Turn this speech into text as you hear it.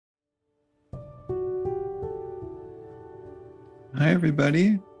Hi,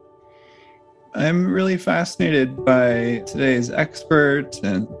 everybody. I'm really fascinated by today's expert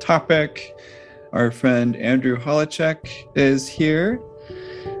and topic. Our friend Andrew Holecek is here.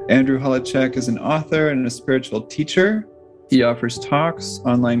 Andrew Holecek is an author and a spiritual teacher. He offers talks,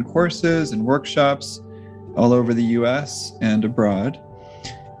 online courses, and workshops all over the US and abroad.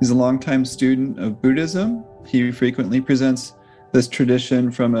 He's a longtime student of Buddhism. He frequently presents this tradition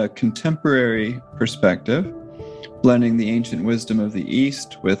from a contemporary perspective, blending the ancient wisdom of the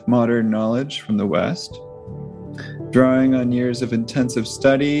East with modern knowledge from the West. Drawing on years of intensive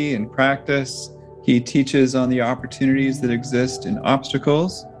study and practice, he teaches on the opportunities that exist in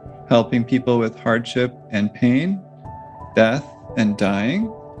obstacles, helping people with hardship and pain, death and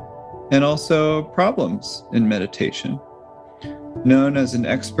dying, and also problems in meditation. Known as an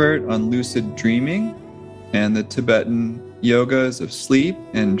expert on lucid dreaming and the Tibetan yogas of sleep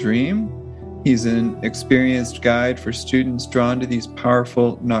and dream, he's an experienced guide for students drawn to these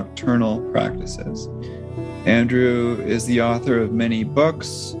powerful nocturnal practices. Andrew is the author of many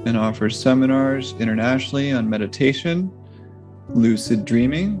books and offers seminars internationally on meditation, lucid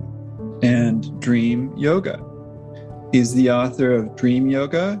dreaming, and dream yoga. He's the author of Dream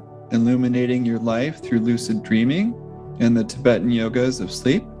Yoga, Illuminating Your Life Through Lucid Dreaming, and the Tibetan Yogas of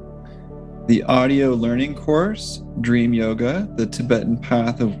Sleep. The audio learning course, Dream Yoga, the Tibetan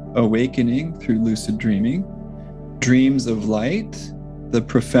Path of Awakening Through Lucid Dreaming, Dreams of Light, the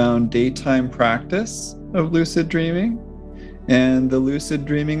profound daytime practice of lucid dreaming, and the Lucid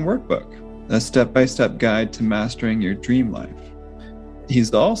Dreaming Workbook, a step-by-step guide to mastering your dream life.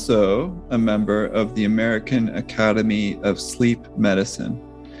 He's also a member of the American Academy of Sleep Medicine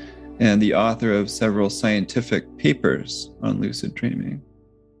and the author of several scientific papers on lucid dreaming.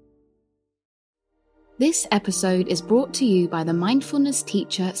 This episode is brought to you by the Mindfulness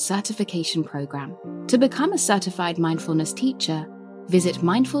Teacher Certification Program. To become a certified mindfulness teacher, visit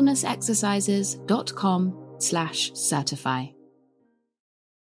mindfulnessexercises.com/certify.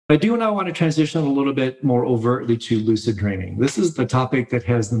 I do now want to transition a little bit more overtly to lucid dreaming. This is the topic that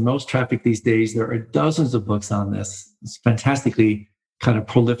has the most traffic these days. There are dozens of books on this. It's a fantastically kind of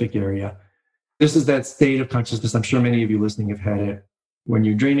prolific area. This is that state of consciousness. I'm sure many of you listening have had it. When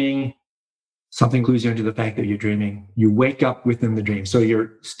you're dreaming, something clues you into the fact that you're dreaming. You wake up within the dream. So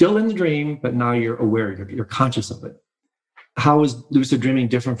you're still in the dream, but now you're aware, you're conscious of it. How is lucid dreaming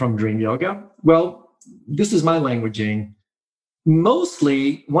different from dream yoga? Well, this is my languaging.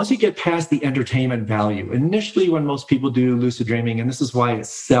 Mostly, once you get past the entertainment value, initially when most people do lucid dreaming, and this is why it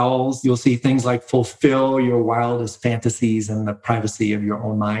sells, you'll see things like fulfill your wildest fantasies in the privacy of your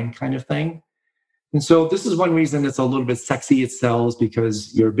own mind kind of thing. And so this is one reason it's a little bit sexy. It sells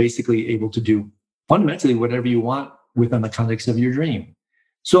because you're basically able to do fundamentally whatever you want within the context of your dream.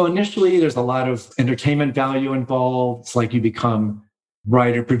 So initially, there's a lot of entertainment value involved. It's like you become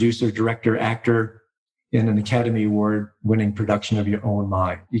writer, producer, director, actor in an Academy Award-winning production of your own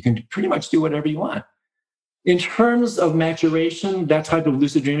mind. You can pretty much do whatever you want. In terms of maturation, that type of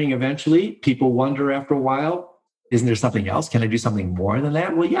lucid dreaming, eventually, people wonder after a while, isn't there something else? Can I do something more than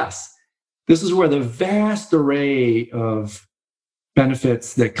that? Well, yes. This is where the vast array of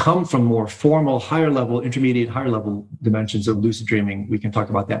benefits that come from more formal, higher level, intermediate, higher level dimensions of lucid dreaming. We can talk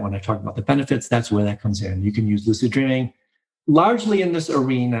about that when I talk about the benefits. That's where that comes in. You can use lucid dreaming largely in this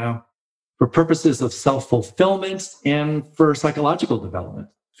arena for purposes of self-fulfillment and for psychological development.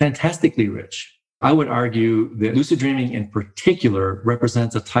 Fantastically rich. I would argue that lucid dreaming in particular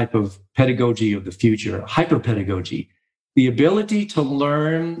represents a type of pedagogy of the future, hyperpedagogy, the ability to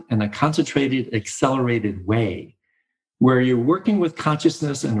learn in a concentrated, accelerated way, where you're working with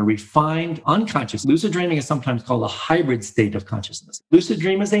consciousness in a refined, unconscious. Lucid dreaming is sometimes called a hybrid state of consciousness. Lucid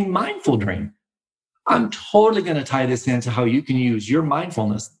dream is a mindful dream. I'm totally going to tie this into how you can use your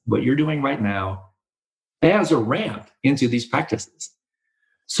mindfulness, what you're doing right now, as a ramp into these practices.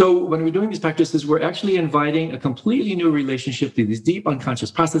 So when we're doing these practices, we're actually inviting a completely new relationship to these deep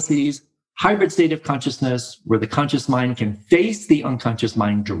unconscious processes, hybrid state of consciousness where the conscious mind can face the unconscious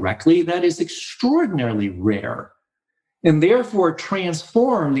mind directly. That is extraordinarily rare, and therefore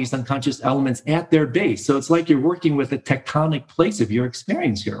transform these unconscious elements at their base. So it's like you're working with the tectonic plates of your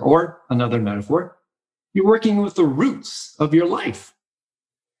experience here, or another metaphor, you're working with the roots of your life.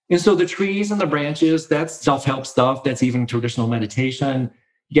 And so the trees and the branches, that's self-help stuff. That's even traditional meditation.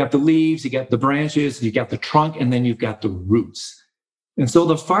 You got the leaves, you got the branches, you got the trunk, and then you've got the roots. And so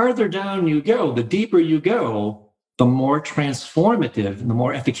the farther down you go, the deeper you go, the more transformative and the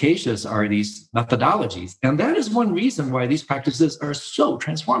more efficacious are these methodologies. And that is one reason why these practices are so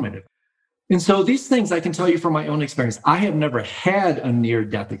transformative. And so these things I can tell you from my own experience. I have never had a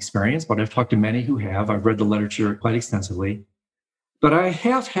near-death experience, but I've talked to many who have. I've read the literature quite extensively. But I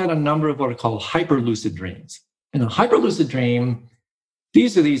have had a number of what are called hyperlucid dreams. In a hyperlucid dream,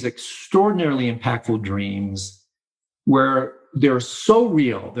 these are these extraordinarily impactful dreams where they're so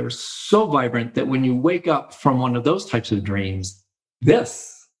real, they're so vibrant that when you wake up from one of those types of dreams,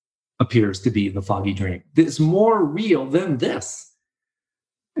 this appears to be the foggy dream. It's more real than this.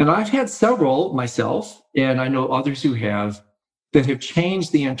 And I've had several myself, and I know others who have, that have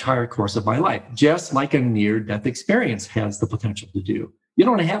changed the entire course of my life, just like a near-death experience has the potential to do. You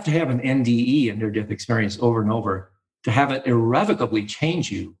don't have to have an NDE, a near-death experience, over and over to have it irrevocably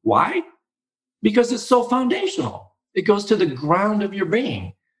change you. Why? Because it's so foundational. It goes to the ground of your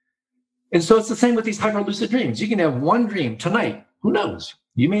being. And so it's the same with these hyperlucid dreams. You can have one dream tonight. Who knows?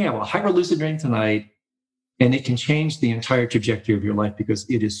 You may have a hyperlucid dream tonight, and it can change the entire trajectory of your life because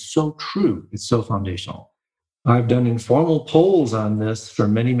it is so true. It's so foundational. I've done informal polls on this for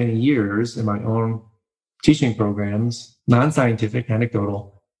many, many years in my own teaching programs, non-scientific,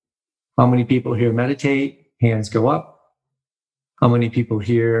 anecdotal. How many people here meditate? Hands go up. How many people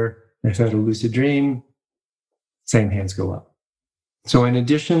here have had a lucid dream? Same hands go up. So in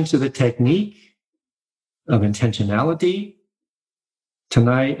addition to the technique of intentionality,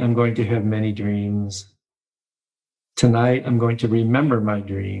 tonight I'm going to have many dreams. Tonight I'm going to remember my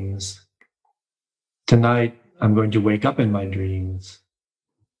dreams. Tonight I'm going to wake up in my dreams.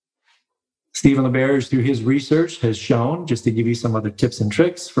 Stephen LaBerge, through his research, has shown, just to give you some other tips and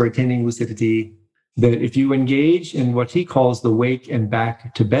tricks for attaining lucidity, that if you engage in what he calls the wake and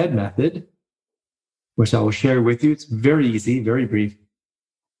back to bed method, which I will share with you, it's very easy, very brief,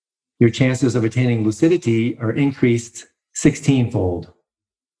 your chances of attaining lucidity are increased 16-fold.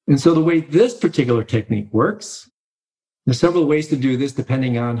 And so the way this particular technique works, there's several ways to do this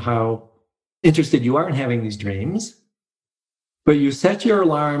depending on how interested you are in having these dreams, but you set your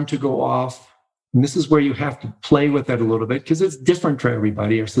alarm to go off. And this is where you have to play with it a little bit because it's different for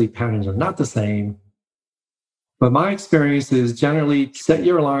everybody. Our sleep patterns are not the same. But my experience is generally set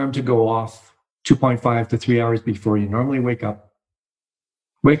your alarm to go off 2.5 to 3 hours before you normally wake up.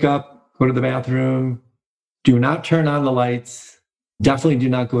 Wake up, go to the bathroom. Do not turn on the lights. Definitely do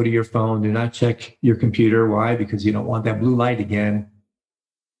not go to your phone. Do not check your computer. Why? Because you don't want that blue light again.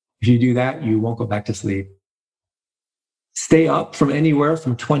 If you do that, you won't go back to sleep. Stay up from anywhere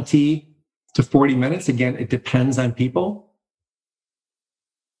from 20 to 40 minutes. Again, it depends on people.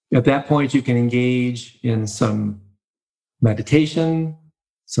 At that point, you can engage in some meditation,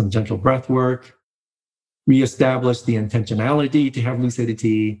 some gentle breath work, reestablish the intentionality to have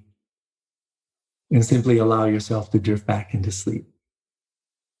lucidity, and simply allow yourself to drift back into sleep.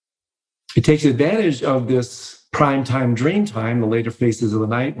 It takes advantage of this prime time, dream time, the later phases of the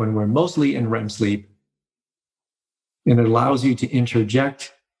night when we're mostly in REM sleep. And it allows you to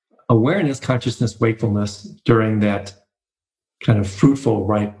interject awareness, consciousness, wakefulness during that kind of fruitful,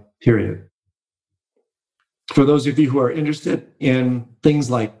 ripe period. For those of you who are interested in things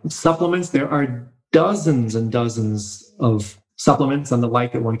like supplements, there are dozens and dozens of supplements and the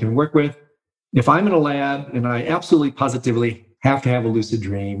like that one can work with. If I'm in a lab and I absolutely positively have to have a lucid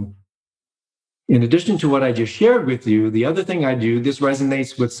dream, in addition to what I just shared with you, the other thing I do, this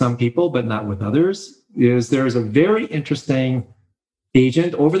resonates with some people, but not with others, is there's a very interesting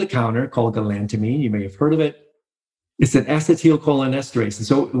agent over the counter called galantamine. You may have heard of it. It's an acetylcholinesterase. And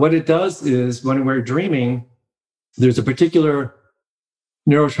so what it does is when we're dreaming, there's a particular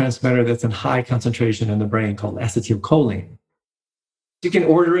neurotransmitter that's in high concentration in the brain called acetylcholine. You can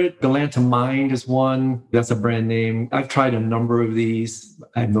order it. Galantamine is one. That's a brand name. I've tried a number of these.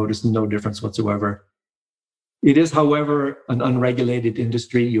 I've noticed no difference whatsoever. It is, however, an unregulated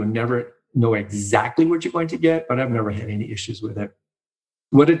industry. You'll never know exactly what you're going to get, but I've never had any issues with it.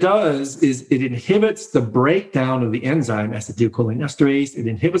 What it does is it inhibits the breakdown of the enzyme acetylcholinesterase. It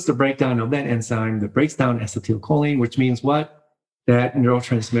inhibits the breakdown of that enzyme that breaks down acetylcholine, which means what? That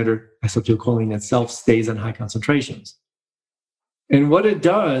neurotransmitter acetylcholine itself stays in high concentrations. And what it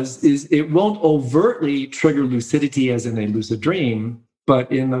does is it won't overtly trigger lucidity as in a lucid dream,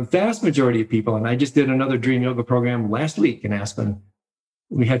 but in the vast majority of people, and I just did another dream yoga program last week in Aspen,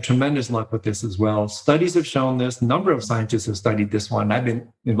 we had tremendous luck with this as well. Studies have shown this. A number of scientists have studied this one. I've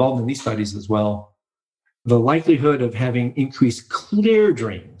been involved in these studies as well. The likelihood of having increased clear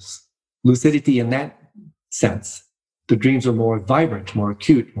dreams, lucidity in that sense, the dreams are more vibrant, more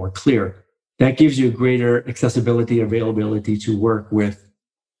acute, more clear. That gives you a greater accessibility, availability to work with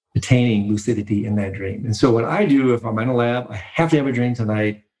attaining lucidity in that dream. And so what I do, if I'm in a lab, I have to have a dream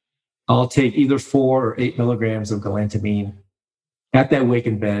tonight, I'll take either 4 or 8 milligrams of galantamine at that wake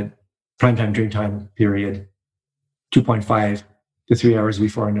in bed, primetime dream time period, 2.5 to 3 hours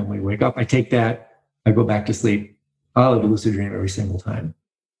before I normally wake up. I take that, I go back to sleep. I'll have a lucid dream every single time.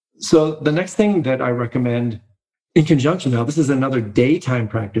 So the next thing that I recommend in conjunction, now this is another daytime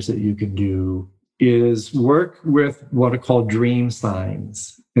practice that you can do, is work with what are called dream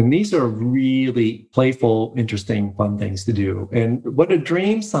signs. And these are really playful, interesting, fun things to do. And what a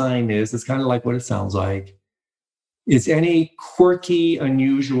dream sign is, it's kind of like what it sounds like. It's any quirky,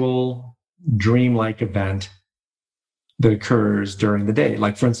 unusual, dreamlike event that occurs during the day.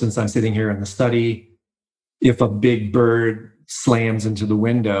 Like, for instance, I'm sitting here in the study. If a big bird slams into the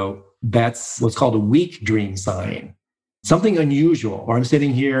window, that's what's called a weak dream sign. Something unusual. Or I'm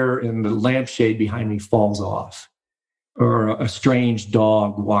sitting here and the lampshade behind me falls off. Or a strange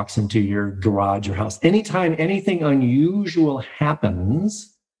dog walks into your garage or house. Anytime anything unusual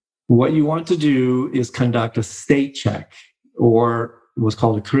happens, what you want to do is conduct a state check, or what's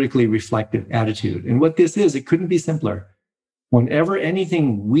called a critically reflective attitude. And what this is, it couldn't be simpler. Whenever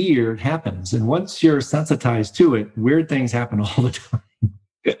anything weird happens, and once you're sensitized to it, weird things happen all the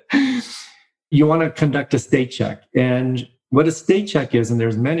time. You want to conduct a state check. And what a state check is, and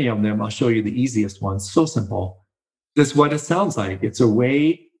there's many of them, I'll show you the easiest one, so simple. This is what it sounds like. It's a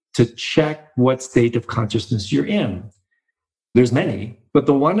way to check what state of consciousness you're in. There's many, but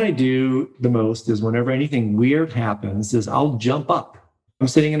the one I do the most is whenever anything weird happens is I'll jump up. I'm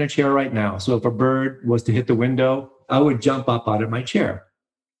sitting in a chair right now. So if a bird was to hit the window, I would jump up out of my chair.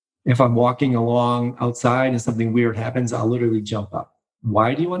 If I'm walking along outside and something weird happens, I'll literally jump up.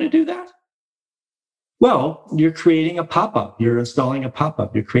 Why do you want to do that? Well, you're creating a pop-up. You're installing a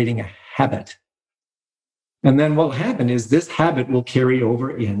pop-up. You're creating a habit. And then what will happen is this habit will carry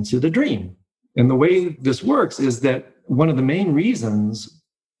over into the dream. And the way this works is that one of the main reasons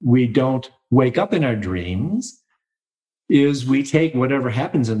we don't wake up in our dreams is we take whatever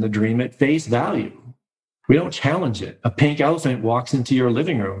happens in the dream at face value. We don't challenge it. A pink elephant walks into your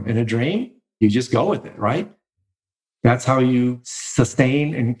living room in a dream, you just go with it, right? That's how you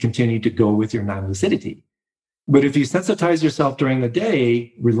sustain and continue to go with your non-lucidity. But if you sensitize yourself during the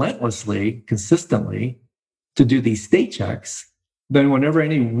day relentlessly, consistently, to do these state checks, then whenever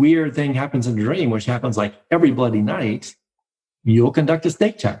any weird thing happens in a dream, which happens like every bloody night, you'll conduct a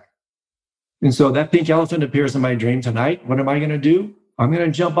state check. And so that pink elephant appears in my dream tonight. What am I going to do? I'm going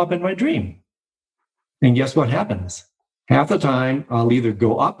to jump up in my dream. And guess what happens? Half the time, I'll either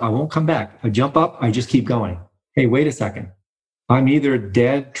go up, I won't come back. I jump up, I just keep going. Hey, wait a second. I'm either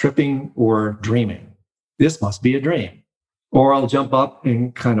dead, tripping, or dreaming. This must be a dream. Or I'll jump up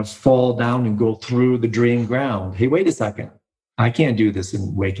and kind of fall down and go through the dream ground. Hey, wait a second. I can't do this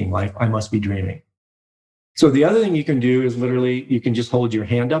in waking life. I must be dreaming. So the other thing you can do is literally, you can just hold your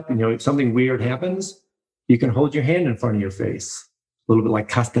hand up. If something weird happens, you can hold your hand in front of your face. A little bit like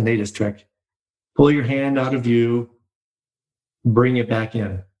Castaneda's trick. Pull your hand out of view, bring it back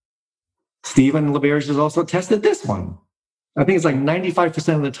in. Stephen LaBerge has also tested this one. I think it's like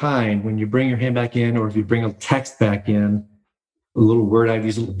 95% of the time when you bring your hand back in, or if you bring a text back in, a little word I've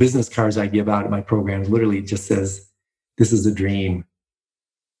used, little business cards I give out in my programs, literally just says, this is a dream.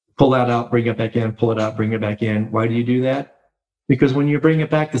 Pull that out, bring it back in, pull it out, bring it back in. Why do you do that? Because when you bring it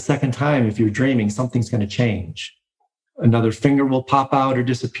back the second time, if you're dreaming, something's going to change. Another finger will pop out or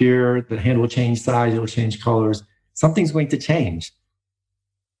disappear. The hand will change size. It will change colors. Something's going to change.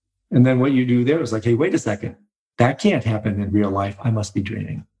 And then what you do there is like, hey, wait a second. That can't happen in real life. I must be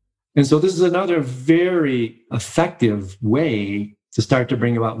dreaming. And so this is another very effective way to start to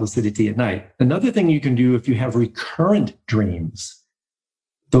bring about lucidity at night. Another thing you can do if you have recurrent dreams.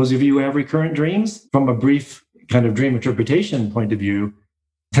 Those of you who have recurrent dreams, from a brief kind of dream interpretation point of view,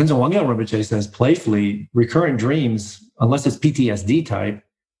 Tenzin Wangyal Rinpoche says playfully, recurrent dreams, unless it's PTSD type,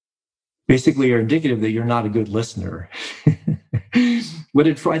 basically are indicative that you're not a good listener. What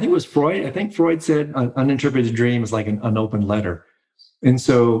did Freud? I think it was Freud. I think Freud said an uninterpreted dream is like an unopened letter. And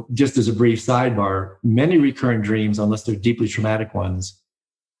so, just as a brief sidebar, many recurrent dreams, unless they're deeply traumatic ones,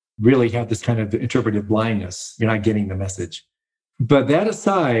 really have this kind of interpretive blindness. You're not getting the message. But that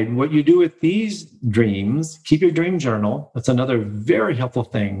aside, what you do with these dreams, keep your dream journal. That's another very helpful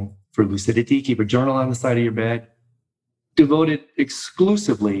thing for lucidity. Keep a journal on the side of your bed. Devote it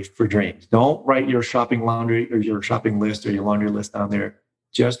exclusively for dreams. Don't write your shopping laundry or your shopping list or your laundry list on there.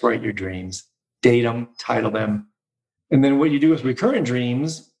 Just write your dreams. Date them, title them. And then what you do with recurrent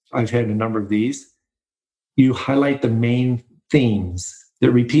dreams, I've had a number of these, you highlight the main themes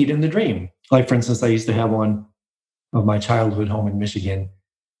that repeat in the dream. Like, for instance, I used to have one of my childhood home in Michigan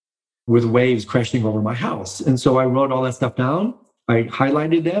with waves crashing over my house. And so I wrote all that stuff down. I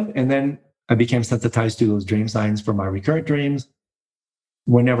highlighted them, and then I became sensitized to those dream signs for my recurrent dreams.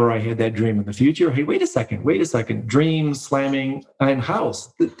 Whenever I had that dream in the future, hey, wait a second, dream slamming and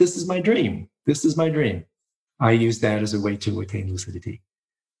house. This is my dream. This is my dream. I use that as a way to attain lucidity.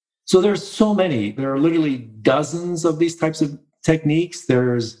 So there's so many. There are literally dozens of these types of techniques.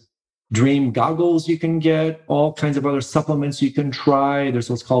 There's dream goggles you can get, all kinds of other supplements you can try. There's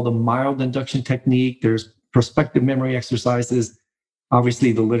what's called a mild induction technique. There's prospective memory exercises.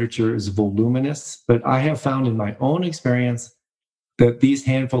 Obviously, the literature is voluminous, but I have found in my own experience that these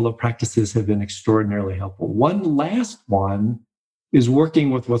handful of practices have been extraordinarily helpful. One last one is working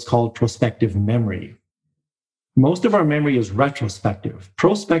with what's called prospective memory. Most of our memory is retrospective.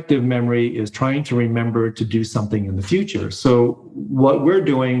 Prospective memory is trying to remember to do something in the future. So what we're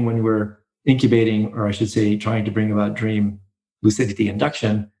doing when we're incubating, or I should say, trying to bring about dream lucidity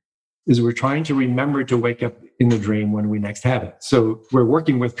induction, is we're trying to remember to wake up in the dream when we next have it. So we're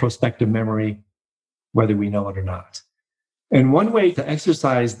working with prospective memory, whether we know it or not. And one way to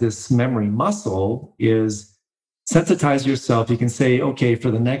exercise this memory muscle is sensitize yourself. You can say, okay,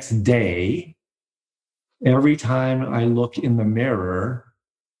 for the next day, every time I look in the mirror,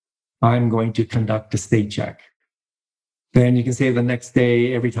 I'm going to conduct a state check. Then you can say the next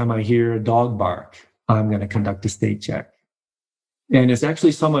day, every time I hear a dog bark, I'm going to conduct a state check. And it's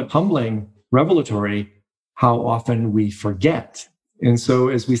actually somewhat humbling, revelatory, how often we forget. And so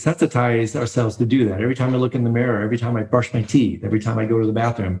as we sensitize ourselves to do that, every time I look in the mirror, every time I brush my teeth, every time I go to the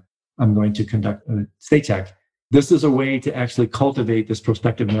bathroom, I'm going to conduct a state check. This is a way to actually cultivate this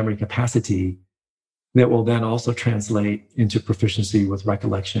prospective memory capacity that will then also translate into proficiency with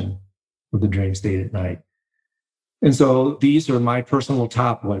recollection of the dream state at night. And so these are my personal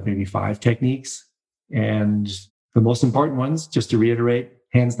top, maybe 5 techniques. And the most important ones, just to reiterate,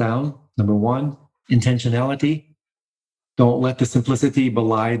 hands down, number 1, intentionality. Don't let the simplicity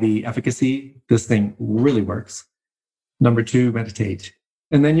belie the efficacy. This thing really works. Number 2, meditate.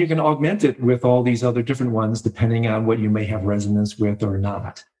 And then you can augment it with all these other different ones, depending on what you may have resonance with or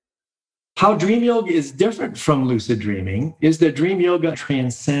not. How dream yoga is different from lucid dreaming is that dream yoga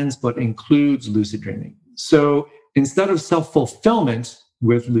transcends but includes lucid dreaming. So instead of self-fulfillment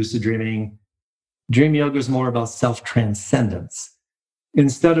with lucid dreaming, dream yoga is more about self-transcendence.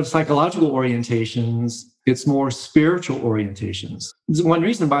 Instead of psychological orientations, it's more spiritual orientations. It's one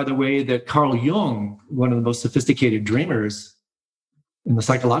reason, by the way, that Carl Jung, one of the most sophisticated dreamers in the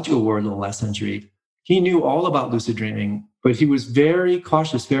psychological world of the last century, he knew all about lucid dreaming, but he was very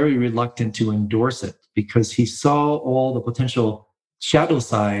cautious, very reluctant to endorse it because he saw all the potential shadow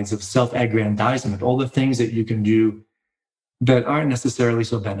sides of self-aggrandizement, all the things that you can do that aren't necessarily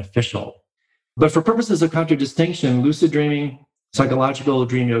so beneficial. But for purposes of contradistinction, lucid dreaming, psychological,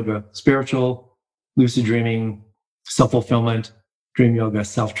 dream yoga, spiritual, lucid dreaming, self-fulfillment, dream yoga,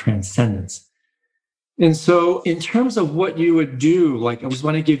 self-transcendence. And so in terms of what you would do, I just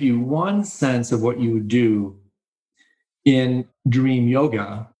want to give you one sense of what you would do in dream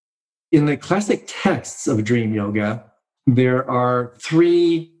yoga. In the classic texts of dream yoga, there are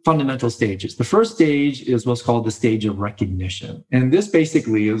 3 fundamental stages. The first stage is what's called the stage of recognition. And this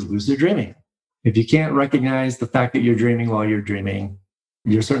basically is lucid dreaming. If you can't recognize the fact that you're dreaming while you're dreaming,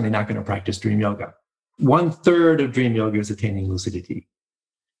 you're certainly not going to practice dream yoga. 1/3 of dream yoga is attaining lucidity.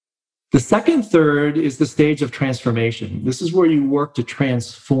 The second third is the stage of transformation. This is where you work to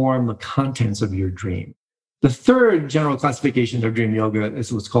transform the contents of your dream. The third general classification of dream yoga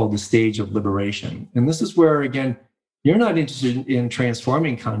is what's called the stage of liberation. And this is where, again, you're not interested in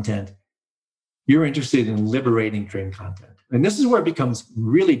transforming content. You're interested in liberating dream content. And this is where it becomes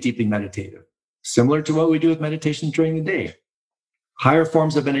really deeply meditative, similar to what we do with meditation during the day. Higher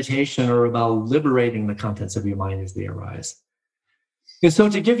forms of meditation are about liberating the contents of your mind as they arise. And so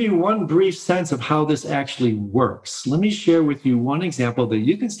to give you one brief sense of how this actually works, let me share with you one example that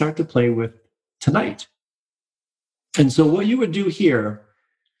you can start to play with tonight. And so what you would do here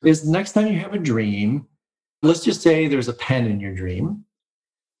is next time you have a dream, let's just say there's a pen in your dream.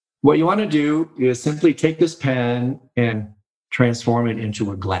 What you want to do is simply take this pen and transform it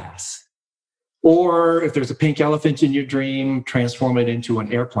into a glass. Or if there's a pink elephant in your dream, transform it into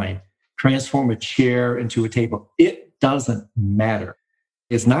an airplane. Transform a chair into a table. It doesn't matter.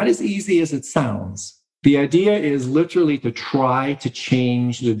 It's not as easy as it sounds. The idea is literally to try to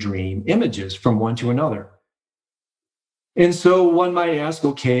change the dream images from one to another. And so one might ask,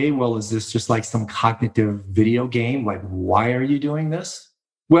 okay, well, is this just like some cognitive video game? Why are you doing this?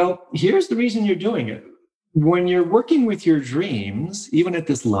 Well, here's the reason you're doing it. When you're working with your dreams, even at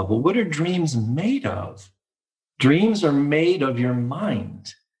this level, what are dreams made of? Dreams are made of your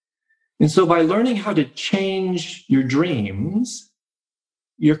mind. And so by learning how to change your dreams,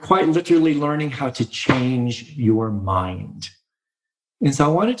 you're quite literally learning how to change your mind. And so I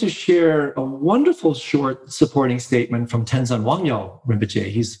wanted to share a wonderful short supporting statement from Tenzin Wangyal Rinpoche.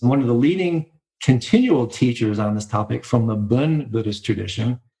 He's one of the leading continual teachers on this topic from the Bön Buddhist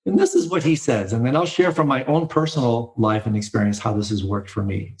tradition. And this is what he says. And then I'll share from my own personal life and experience how this has worked for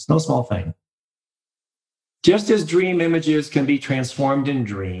me. It's no small thing. Just as dream images can be transformed in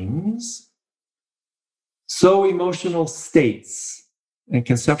dreams, so emotional states and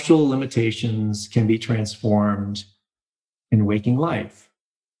conceptual limitations can be transformed in waking life.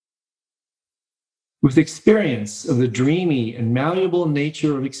 With experience of the dreamy and malleable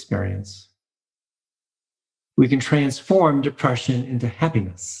nature of experience, we can transform depression into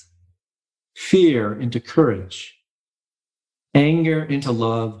happiness, fear into courage, anger into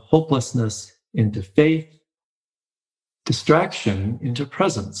love, hopelessness into faith, distraction into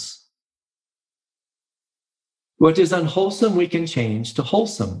presence. What is unwholesome, we can change to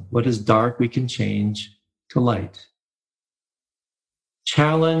wholesome. What is dark, we can change to light.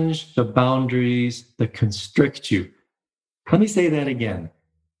 Challenge the boundaries that constrict you. Let me say that again.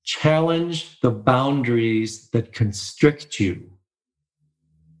 Challenge the boundaries that constrict you.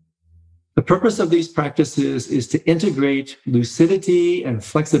 The purpose of these practices is to integrate lucidity and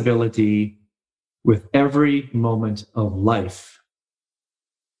flexibility with every moment of life,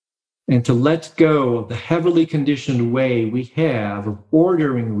 and to let go of the heavily conditioned way we have of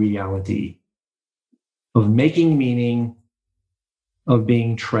ordering reality, of making meaning, of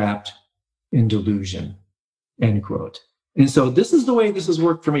being trapped in delusion, end quote. And so this is the way this has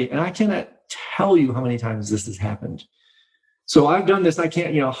worked for me. And I cannot tell you how many times this has happened. So I've done this,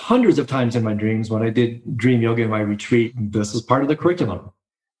 hundreds of times in my dreams when I did dream yoga in my retreat. This is part of the curriculum.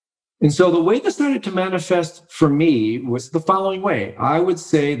 And so the way this started to manifest for me was the following way. I would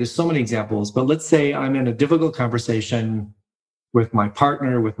say, there's so many examples, but let's say I'm in a difficult conversation with my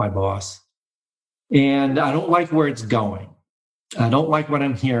partner, with my boss, and I don't like where it's going. I don't like what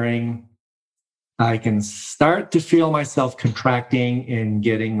I'm hearing. I can start to feel myself contracting and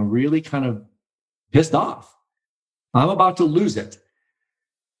getting really kind of pissed off. I'm about to lose it.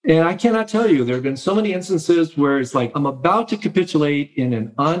 And I cannot tell you, there have been so many instances where it's like I'm about to capitulate in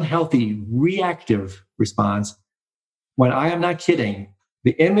an unhealthy, reactive response when I am not kidding.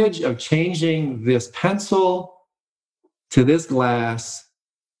 The image of changing this pencil to this glass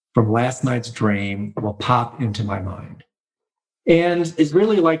from last night's dream will pop into my mind. And it's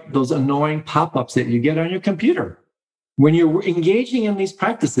really like those annoying pop-ups that you get on your computer. When you're engaging in these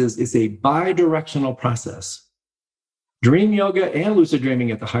practices, it's a bi-directional process. Dream yoga and lucid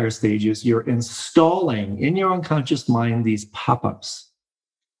dreaming at the higher stages, you're installing in your unconscious mind these pop-ups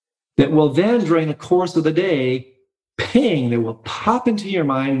that will then, during the course of the day, ping, they will pop into your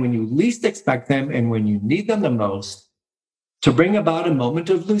mind when you least expect them and when you need them the most to bring about a moment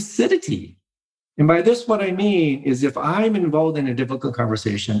of lucidity. And by this, what I mean is if I'm involved in a difficult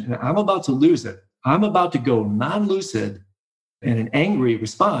conversation and I'm about to lose it, I'm about to go non-lucid in an angry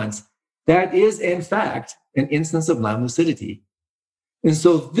response, that is, in fact, an instance of non-lucidity. And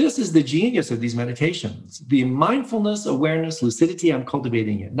so this is the genius of these meditations. The mindfulness, awareness, lucidity I'm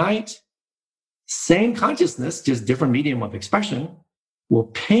cultivating at night, same consciousness, just different medium of expression, will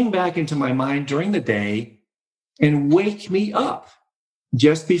ping back into my mind during the day and wake me up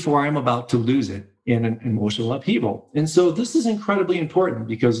just before I'm about to lose it in an emotional upheaval. And so this is incredibly important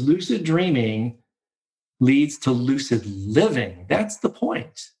because lucid dreaming leads to lucid living. That's the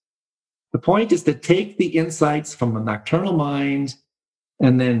point. The point is to take the insights from a nocturnal mind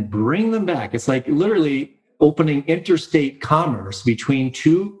and then bring them back. It's like literally opening interstate commerce between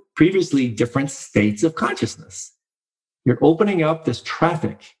two previously different states of consciousness. You're opening up this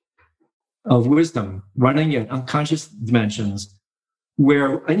traffic of wisdom running in unconscious dimensions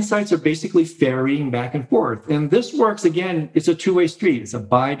where insights are basically ferrying back and forth. And this works, again, it's a two-way street. It's a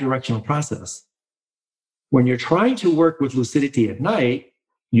bi-directional process. When you're trying to work with lucidity at night,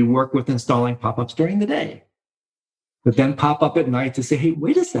 you work with installing pop-ups during the day, but then pop up at night to say, hey,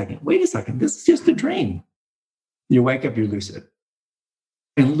 wait a second, this is just a dream. You wake up, you're lucid.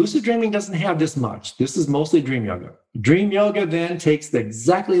 And lucid dreaming doesn't have this much. This is mostly dream yoga. Dream yoga then takes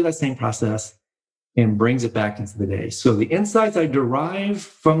exactly that same process and brings it back into the day. So the insights I derive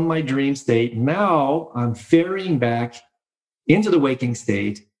from my dream state, now I'm ferrying back into the waking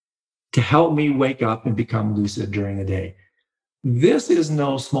state to help me wake up and become lucid during the day. This is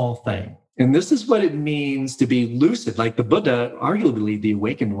no small thing. And this is what it means to be lucid. Like the Buddha, arguably the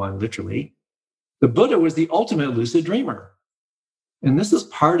awakened one, literally, the Buddha was the ultimate lucid dreamer. And this is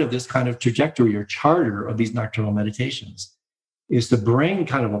part of this kind of trajectory or charter of these nocturnal meditations, is to bring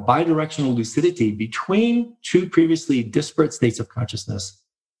kind of a bidirectional lucidity between two previously disparate states of consciousness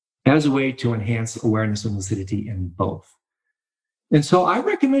as a way to enhance awareness and lucidity in both. And so I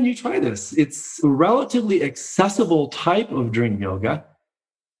recommend you try this. It's a relatively accessible type of dream yoga.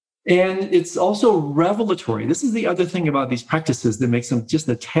 And it's also revelatory. This is the other thing about these practices that makes them just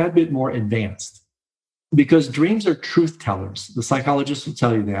a tad bit more advanced, because dreams are truth tellers. The psychologists will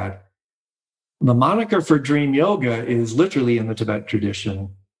tell you that. The moniker for dream yoga is literally, in the Tibet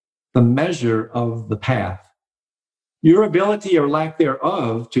tradition, the measure of the path. Your ability or lack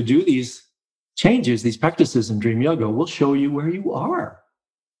thereof to do these changes, these practices in dream yoga, will show you where you are.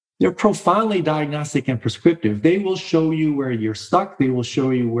 They're profoundly diagnostic and prescriptive. They will show you where you're stuck. They will show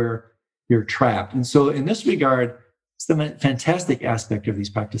you where you're trapped. And so in this regard, it's the fantastic aspect of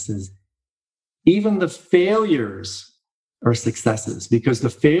these practices. Even the failures are successes, because the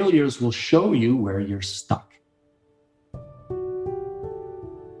failures will show you where you're stuck.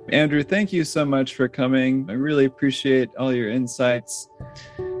 Andrew, thank you so much for coming. I really appreciate all your insights.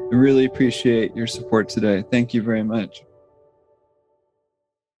 I really appreciate your support today. Thank you very much.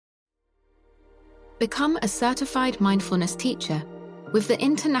 Become a certified mindfulness teacher with the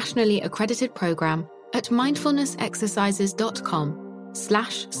internationally accredited program at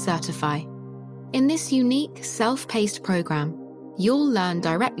mindfulnessexercises.com/certify. In this unique, self-paced program, you'll learn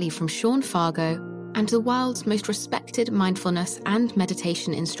directly from Sean Fargo and the world's most respected mindfulness and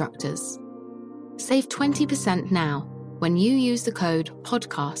meditation instructors. Save 20% now when you use the code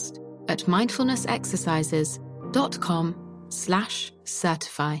PODCAST at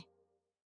mindfulnessexercises.com/certify.